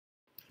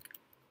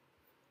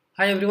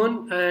Hi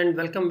everyone and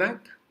welcome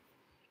back.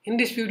 In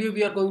this video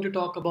we are going to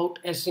talk about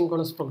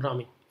asynchronous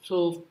programming.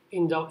 So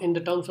in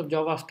the terms of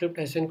JavaScript,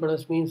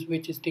 asynchronous means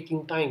which is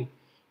taking time.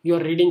 You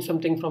are reading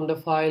something from the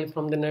file,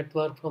 from the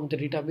network, from the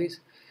database.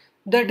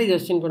 That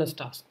is asynchronous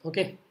task.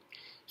 Okay.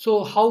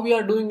 So how we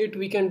are doing it,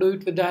 we can do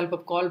it with the help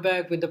of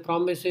callback, with the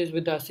promises,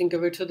 with the async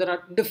await. So there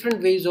are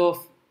different ways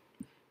of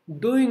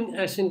doing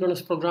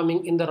asynchronous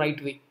programming in the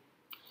right way.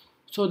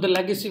 So the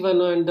legacy one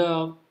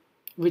and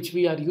which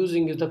we are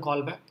using is the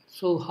callback.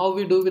 So how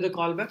we do with the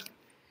callback?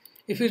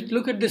 If you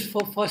look at this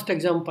first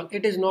example,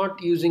 it is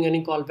not using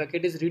any callback.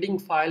 It is reading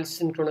files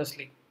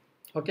synchronously.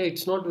 Okay,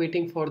 it's not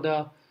waiting for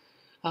the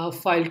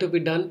file to be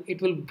done.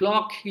 It will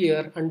block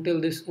here until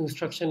this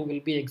instruction will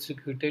be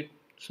executed.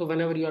 So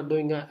whenever you are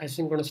doing a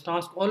asynchronous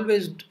task,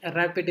 always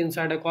wrap it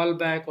inside a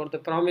callback or the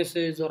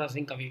promises or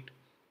async await.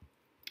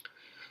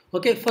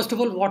 Okay, first of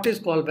all, what is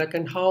callback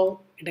and how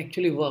it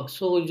actually works?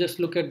 So just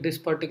look at this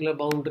particular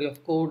boundary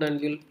of code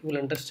and you'll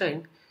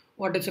understand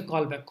what is a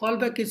callback.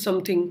 Callback is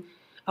something,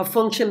 a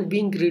function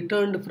being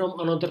returned from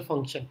another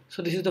function.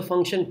 So this is the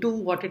function 2.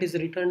 What it is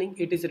returning?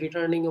 It is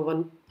returning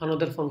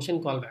another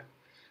function callback.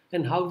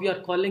 And how we are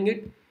calling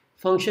it?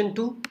 Function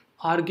 2,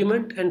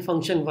 argument, and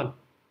function 1.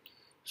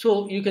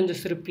 So you can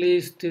just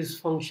replace this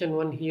function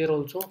 1 here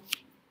also.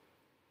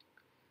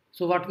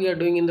 So what we are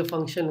doing in the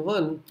function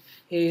 1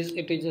 is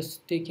it is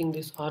just taking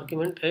this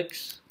argument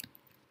x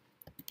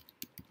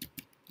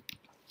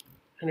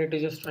and it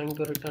is just trying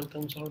to return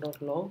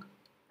console.log.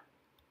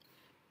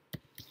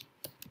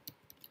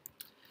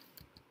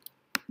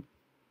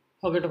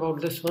 Forget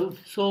about this one.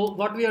 So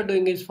what we are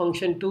doing is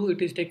function 2,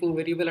 it is taking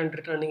variable and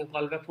returning a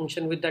callback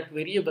function with that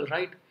variable,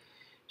 right?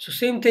 So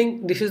same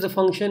thing, this is the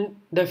function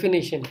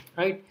definition,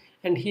 right?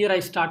 And here I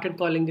started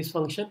calling this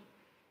function,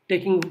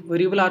 taking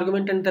variable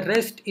argument, and the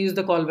rest is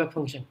the callback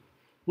function.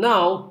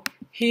 Now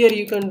here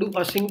you can do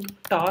async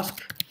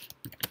task,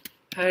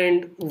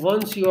 and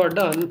once you are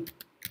done,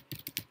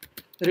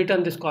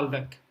 return this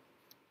callback.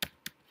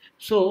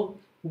 So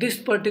this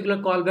particular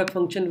callback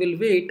function will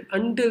wait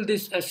until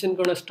this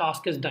asynchronous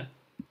task is done,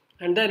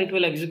 and then it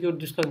will execute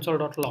this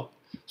console.log.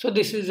 So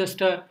this is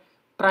just a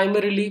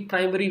primary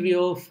way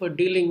of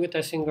dealing with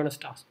asynchronous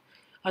task.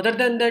 Other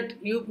than that,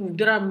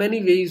 there are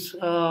many ways.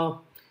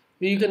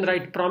 You can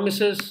write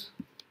promises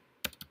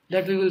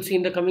that we will see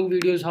in the coming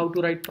videos, how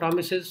to write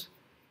promises.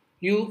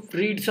 You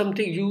read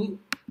something, you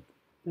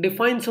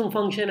define some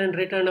function and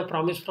return a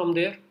promise from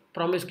there.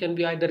 Promise can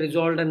be either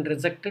resolved and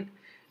rejected.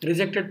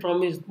 Rejected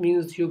promise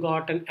means you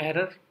got an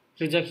error.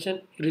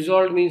 Rejection.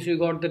 Resolved means you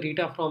got the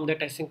data from that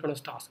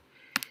asynchronous task.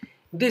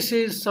 This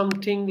is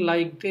something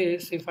like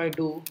this. If I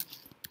do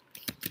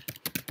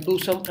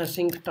some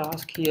async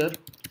task here.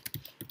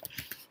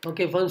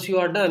 Okay, once you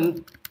are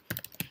done,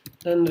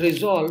 then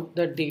resolve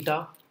that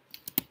data.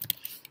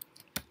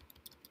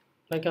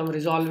 Like I'm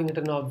resolving it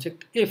in an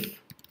object.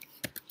 If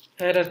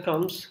error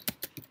comes,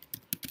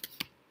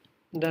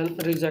 then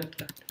reject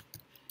that.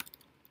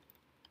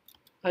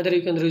 Either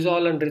you can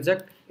resolve and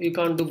reject. You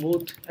can't do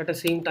both at the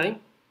same time.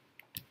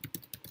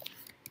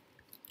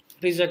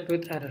 Reject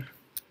with error.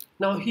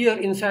 Now here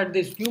inside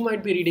this, you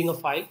might be reading a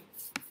file.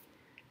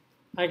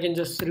 I can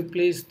just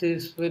replace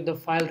this with the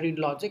file read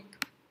logic.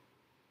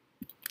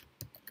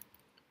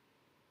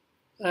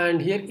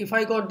 And here, if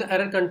I got the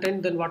error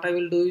content, then what I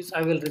will do is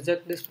I will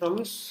reject this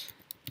promise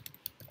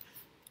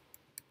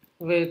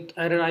with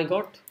error I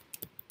got.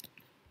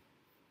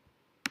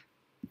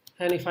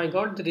 And if I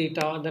got the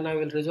data, then I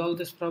will resolve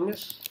this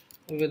promise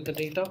with the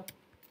data.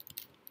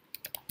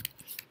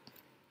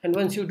 And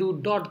once you do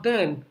dot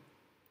then,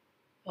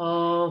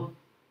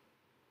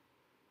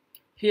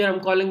 here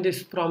I'm calling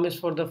this promise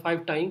for the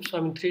 5 times. So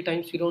I mean 3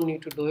 times, you don't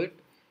need to do it.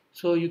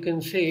 So you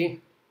can say,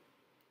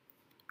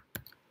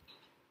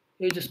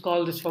 you just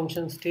call this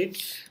function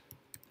states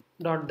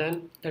dot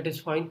then, that is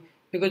fine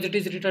because it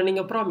is returning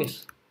a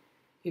promise.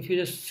 If you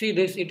just see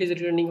this, it is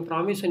returning a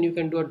promise and you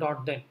can do a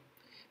dot then.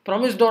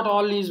 Promise dot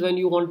all is when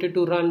you wanted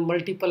to run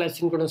multiple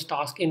asynchronous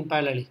tasks in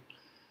parallel.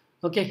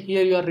 Okay,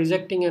 here you are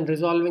rejecting and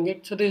resolving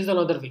it. So this is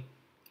another way.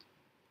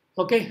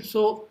 Okay,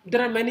 so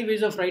there are many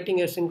ways of writing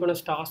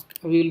asynchronous task.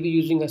 We will be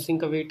using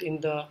async await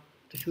in the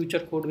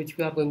future code which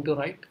we are going to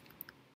write.